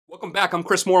Welcome back, I'm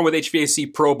Chris Moore with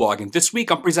HVAC Pro Blog, and this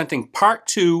week I'm presenting part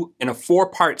 2 in a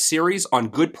 4-part series on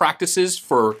good practices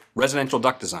for residential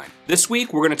duct design. This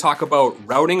week we're going to talk about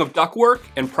routing of ductwork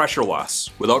and pressure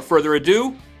loss. Without further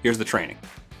ado, here's the training.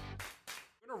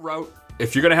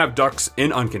 If you're going to have ducts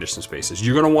in unconditioned spaces,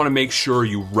 you're going to want to make sure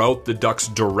you route the ducts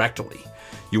directly.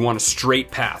 You want a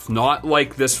straight path, not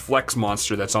like this flex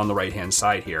monster that's on the right-hand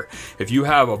side here. If you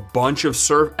have a bunch of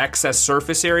excess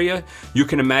surface area, you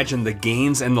can imagine the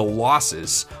gains and the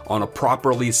losses on a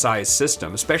properly sized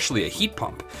system, especially a heat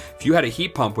pump. If you had a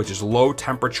heat pump, which is low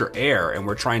temperature air, and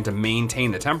we're trying to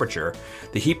maintain the temperature,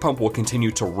 the heat pump will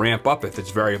continue to ramp up if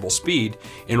it's variable speed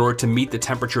in order to meet the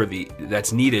temperature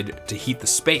that's needed to heat the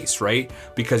space, right?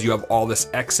 Because you have all this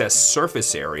excess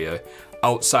surface area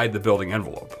outside the building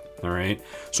envelope. All right,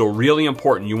 so really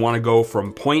important, you want to go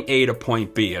from point A to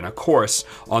point B. And of course,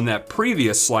 on that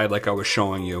previous slide, like I was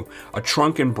showing you, a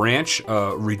trunk and branch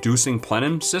reducing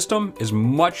plenum system is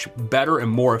much better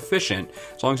and more efficient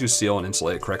as long as you seal and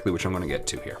insulate it correctly, which I'm going to get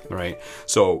to here. All right,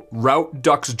 so route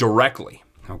ducts directly.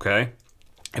 Okay,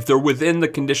 if they're within the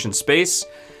conditioned space,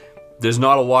 there's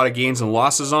not a lot of gains and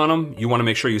losses on them. You want to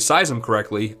make sure you size them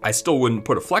correctly. I still wouldn't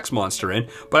put a flex monster in,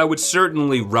 but I would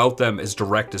certainly route them as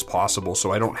direct as possible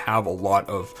so I don't have a lot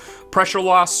of pressure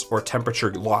loss or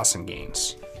temperature loss and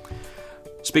gains.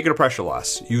 Speaking of pressure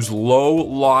loss, use low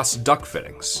loss duct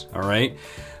fittings, all right?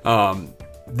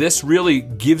 This really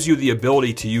gives you the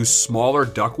ability to use smaller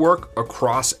ductwork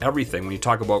across everything when you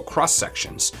talk about cross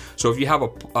sections. So if you have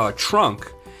a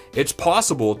trunk, it's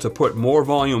possible to put more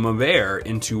volume of air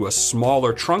into a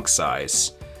smaller trunk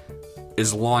size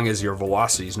as long as your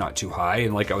velocity is not too high.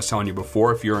 And like I was telling you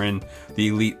before, if you're in the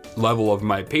elite level of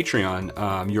my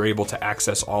Patreon, you're able to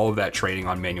access all of that training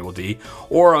on Manual D.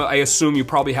 Or I assume you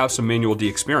probably have some Manual D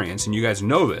experience, and you guys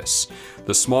know this.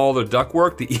 The smaller the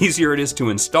ductwork, the easier it is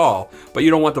to install, but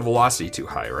you don't want the velocity too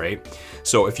high, right?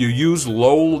 So if you use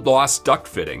low loss duct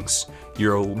fittings,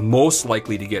 you're most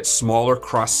likely to get smaller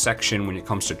cross section when it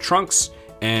comes to trunks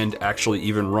and actually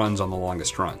even runs on the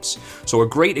longest runs. So a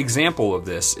great example of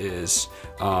this is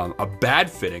a bad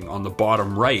fitting on the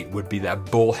bottom right would be that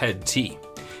bullhead T.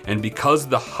 And because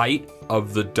the height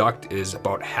of the duct is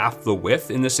about half the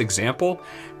width in this example,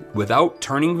 without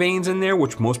turning vanes in there,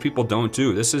 which most people don't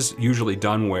do, this is usually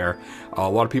done where a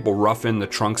lot of people roughen the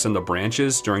trunks and the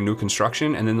branches during new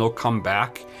construction, and then they'll come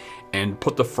back and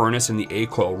put the furnace and the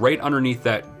A-coil right underneath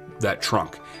that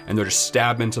trunk, and they'll just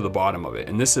stab into the bottom of it.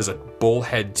 And this is a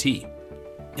bullhead T.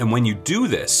 And when you do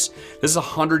this, this is a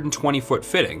 120-foot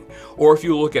fitting. Or if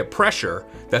you look at pressure,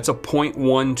 that's a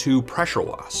 0.12 pressure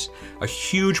loss. A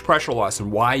huge pressure loss,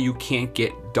 and why you can't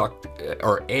get duct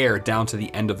or air down to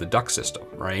the end of the duct system,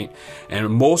 right? And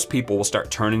most people will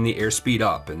start turning the airspeed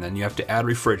up, and then you have to add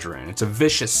refrigerant. It's a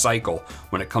vicious cycle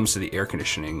when it comes to the air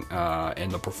conditioning,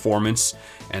 and the performance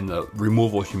and the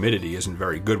removal of humidity isn't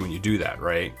very good when you do that,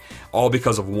 right? All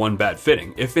because of one bad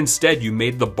fitting. If instead you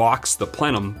made the box, the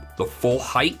plenum, the full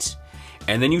height,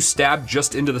 and then you stab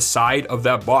just into the side of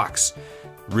that box,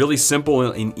 really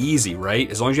simple and easy, right?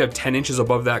 As long as you have 10 inches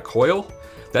above that coil,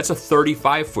 that's a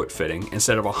 35-foot fitting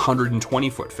instead of a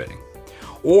 120-foot fitting.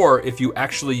 Or if you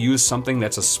actually use something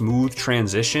that's a smooth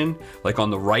transition, like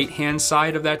on the right-hand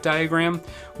side of that diagram,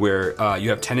 where you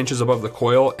have 10 inches above the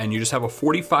coil and you just have a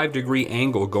 45-degree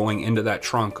angle going into that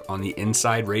trunk on the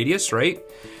inside radius, right?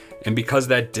 And because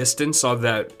that distance of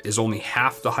that is only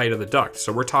half the height of the duct,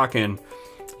 so we're talking,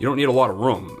 you don't need a lot of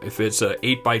room. If it's a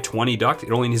 8x20 duct,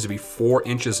 it only needs to be 4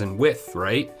 inches in width,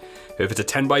 right? If it's a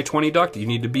 10x20 duct, you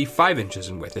need to be 5 inches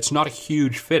in width. It's not a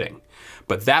huge fitting,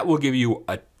 but that will give you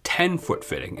a 10-foot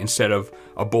fitting instead of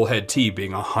a bullhead T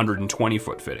being a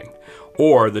 120-foot fitting.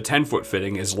 Or the 10-foot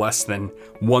fitting is less than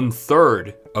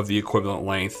 1/3 of the equivalent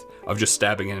length of just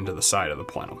stabbing it into the side of the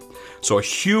plenum. So a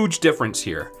huge difference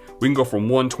here. We can go from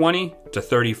 120 to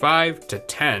 35 to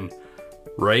 10,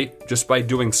 right? Just by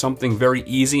doing something very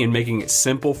easy and making it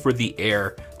simple for the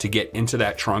air to get into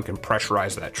that trunk and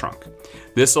pressurize that trunk.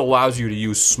 This allows you to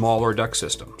use smaller duct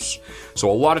systems.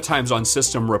 So a lot of times on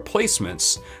system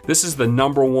replacements, this is the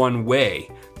 #1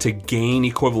 way to gain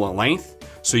equivalent length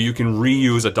so you can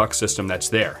reuse a duct system that's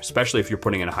there, especially if you're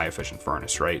putting in a high efficient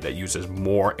furnace, right? That uses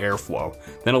more airflow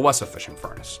than a less efficient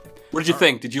furnace. What did you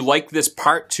think? Did you like this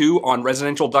part 2 on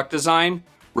residential duct design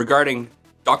regarding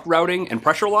duct routing and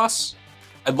pressure loss?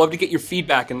 I'd love to get your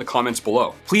feedback in the comments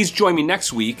below. Please join me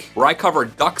next week where I cover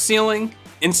duct sealing,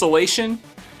 insulation,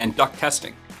 and duct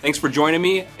testing. Thanks for joining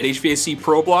me at HVAC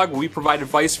Pro Blog, where we provide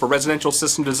advice for residential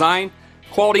system design,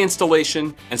 quality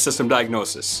installation, and system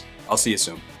diagnosis. I'll see you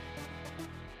soon.